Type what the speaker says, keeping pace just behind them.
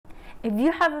If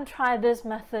you haven't tried this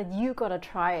method, you gotta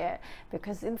try it,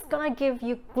 because it's gonna give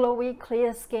you glowy,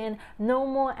 clear skin, no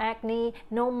more acne,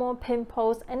 no more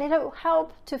pimples, and it'll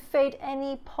help to fade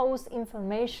any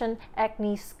post-inflammation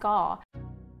acne scar.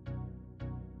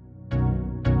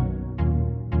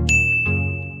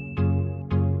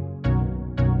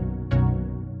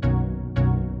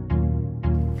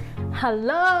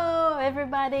 Hello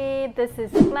everybody, this is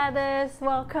Gladys.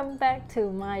 Welcome back to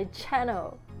my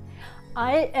channel.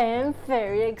 I am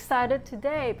very excited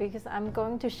today because I'm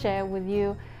going to share with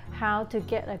you how to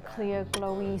get a clear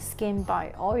glowy skin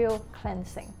by oil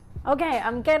cleansing. Okay,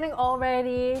 I'm getting all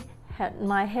ready, had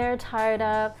my hair tied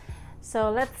up,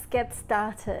 so let's get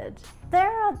started. There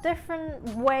are different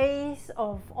ways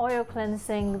of oil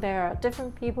cleansing. There are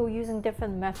different people using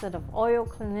different methods of oil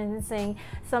cleansing.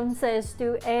 Some says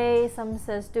do A, some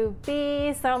says do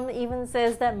B, some even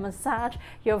says that massage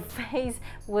your face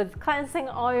with cleansing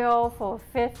oil for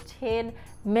 15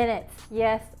 minutes.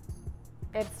 Yes,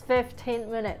 it's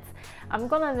 15 minutes. I'm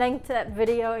gonna link that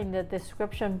video in the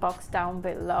description box down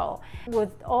below.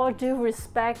 With all due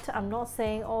respect, I'm not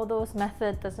saying all those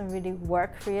methods doesn't really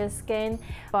work for your skin,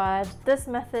 but this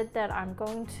method that I'm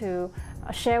going to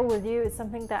share with you is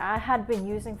something that I had been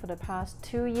using for the past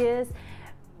 2 years,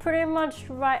 pretty much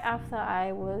right after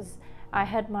I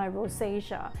had my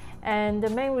rosacea. And the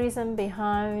main reason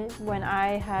behind when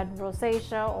I had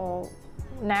rosacea, or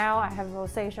now I have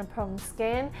rosacea prone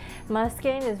skin, my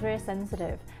skin is very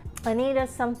sensitive. I needed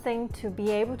something to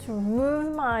be able to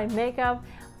remove my makeup,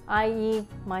 i.e.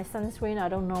 my sunscreen. I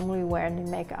don't normally wear any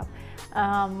makeup.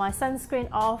 My sunscreen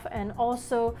off, and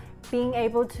also being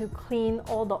able to clean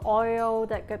all the oil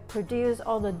that get produced,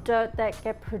 all the dirt that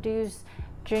get produced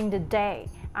during the day.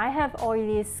 I have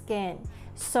oily skin,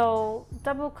 so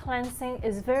double cleansing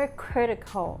is very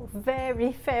critical,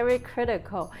 very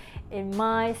critical in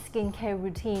my skincare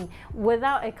routine.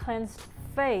 Without a cleansed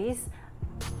face,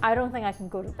 I don't think I can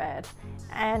go to bed.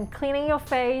 And cleaning your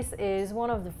face is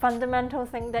one of the fundamental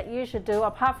things that you should do,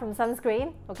 apart from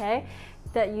sunscreen, okay?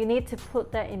 That you need to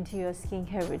put that into your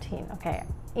skincare routine, okay?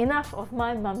 Enough of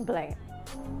my mumbling.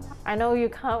 I know you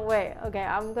can't wait. Okay,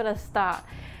 I'm gonna start.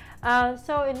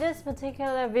 So in this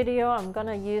particular video, I'm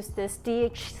gonna use this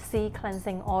DHC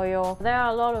cleansing oil. There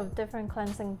are a lot of different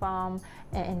cleansing balm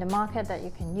in the market that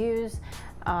you can use,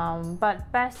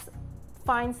 but best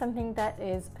find something that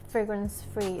is fragrance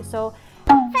free. So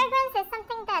fragrance is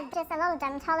something that just a lot of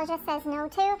dermatologists says no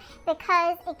to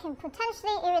because it can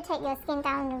potentially irritate your skin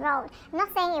down the road. I'm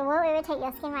not saying it will irritate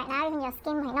your skin right now, even your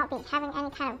skin might not be having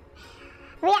any kind of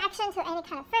reaction to any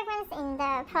kind of fragrance in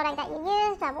the product that you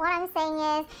use, but what I'm saying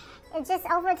is it's just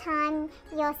over time,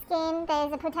 your skin,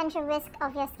 there's a potential risk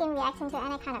of your skin reacting to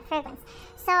any kind of fragrance.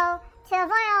 So to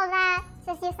avoid all that,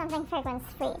 just use something fragrance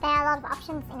free. There are a lot of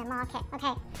options in the market,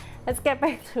 okay? Let's get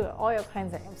back to oil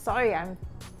cleansing. I'm sorry, I'm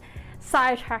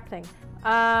sidetracking.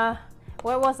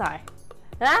 Where was I?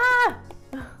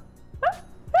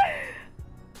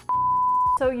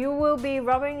 So you will be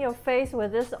rubbing your face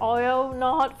with this oil,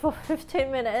 not for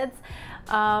 15 minutes,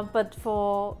 but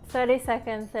for 30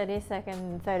 seconds, 30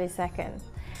 seconds, 30 seconds.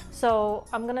 So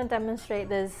I'm gonna demonstrate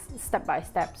this step by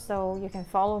step so you can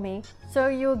follow me. So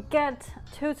you'll get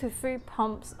 2 to 3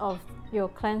 pumps of your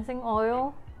cleansing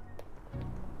oil.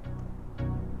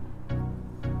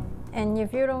 And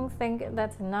if you don't think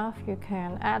that's enough, you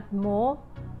can add more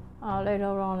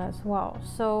later on as well.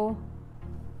 So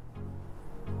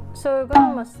you're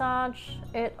gonna massage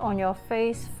it on your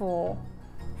face for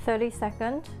 30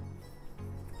 seconds.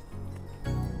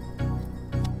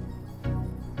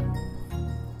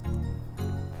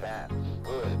 That's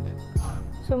good.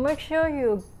 So make sure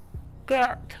you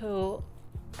get to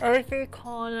every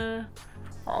corner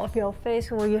of your face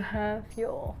where you have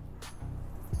your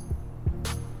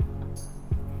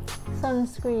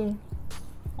sunscreen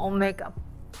or makeup.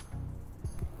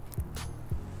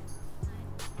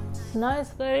 Now it's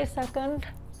 30 seconds,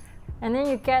 and then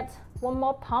you get one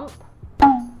more pump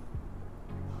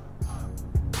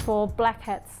for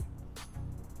blackheads,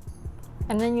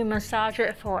 and then you massage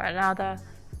it for another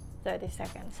 30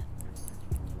 seconds.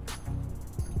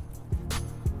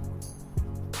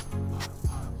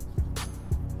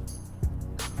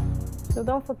 So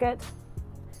don't forget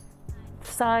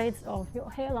the sides of your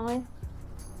hairline.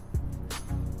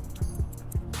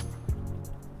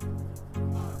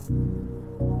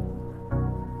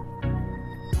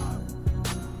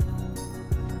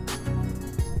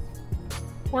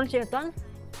 Once you're done,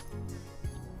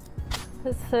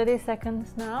 it's 30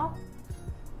 seconds now,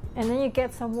 and then you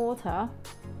get some water.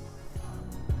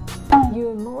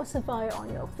 You emulsify it on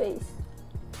your face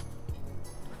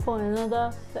for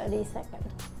another 30 seconds.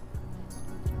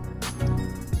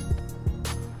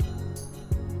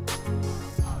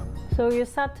 So you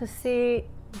start to see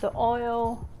the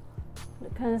oil, the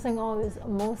cleansing oil is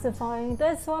emulsifying.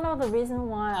 That's one of the reasons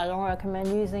why I don't recommend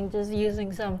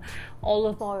using some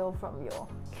olive oil from your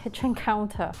kitchen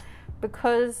counter,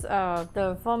 because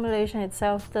the formulation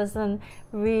itself doesn't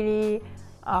really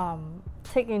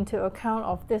take into account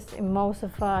of this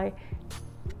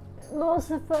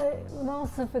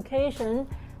emulsification.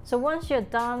 So once you're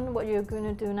done, what you're going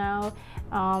to do now,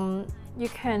 you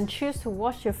can choose to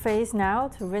wash your face now,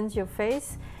 to rinse your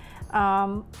face,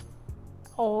 and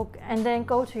then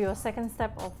go to your second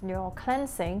step of your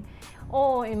cleansing.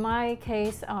 Or in my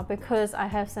case, because I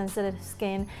have sensitive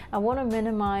skin, I want to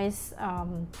minimize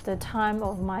the time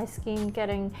of my skin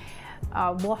getting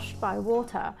washed by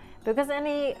water, because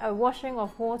any washing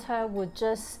of water would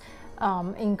just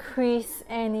increase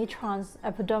any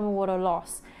transepidermal water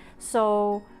loss.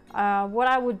 So what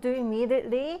I would do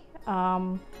immediately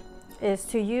is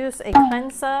to use a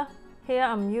cleanser. Here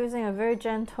I'm using a very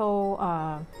gentle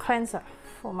cleanser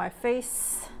for my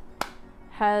face.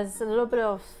 Has a little bit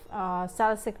of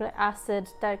salicylic acid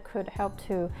that could help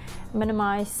to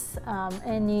minimize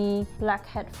any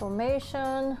blackhead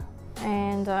formation.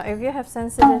 And if you have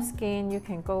sensitive skin, you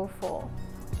can go for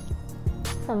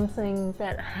something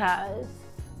that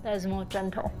is more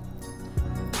gentle.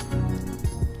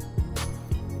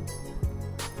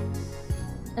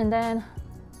 And then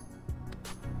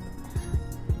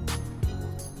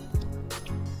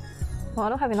I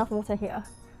don't have enough water here,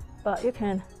 but you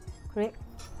can create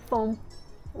foam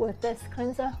with this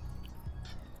cleanser.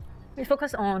 We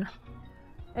focus on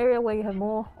area where you have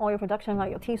more oil production, like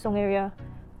your T-zone area,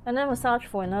 and then massage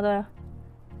for another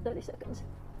 30 seconds.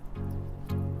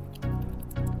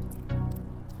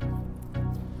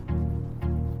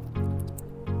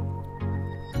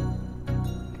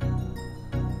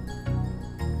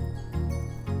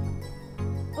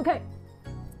 Okay,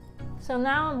 so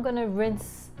now I'm gonna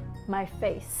rinse my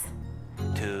face.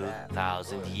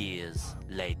 2,000 years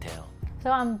later. So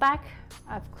I'm back,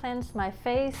 I've cleansed my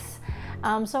face.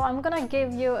 So I'm gonna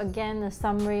give you again a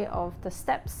summary of the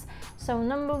steps. So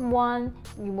number one,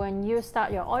 when you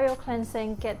start your oil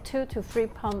cleansing, get 2 to 3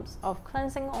 pumps of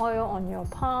cleansing oil on your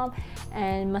palm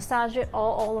and massage it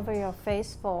all over your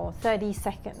face for 30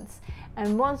 seconds.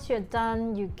 And once you're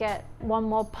done, you get one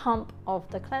more pump of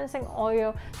the cleansing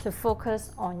oil to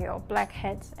focus on your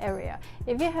blackheads area.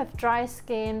 If you have dry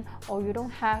skin or you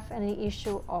don't have any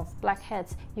issue of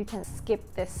blackheads, you can skip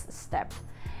this step.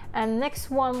 And next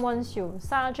one, once you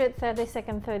massage it 30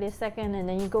 seconds, and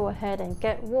then you go ahead and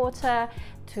get water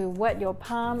to wet your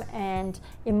palm and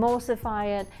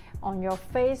emulsify it on your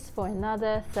face for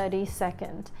another 30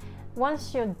 seconds.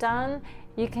 Once you're done,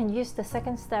 you can use the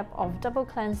second step of double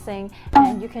cleansing,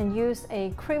 and you can use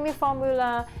a creamy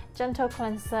formula, gentle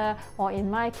cleanser, or in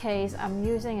my case, I'm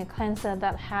using a cleanser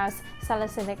that has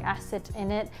salicylic acid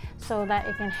in it so that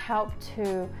it can help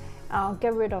to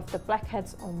get rid of the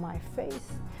blackheads on my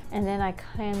face. And then I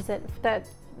cleanse it. That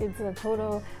is a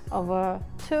total of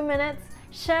 2 minutes.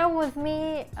 Share with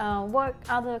me what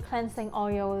other cleansing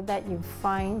oil that you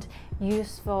find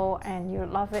useful and you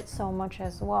love it so much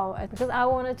as well, because I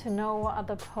wanted to know what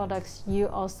other products you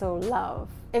also love.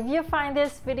 If you find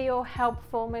this video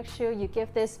helpful, make sure you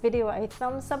give this video a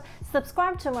thumbs up,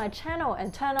 subscribe to my channel,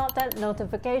 and turn on that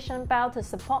notification bell to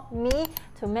support me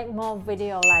to make more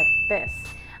videos like this.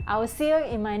 I will see you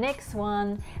in my next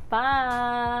one.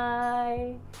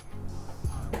 Bye!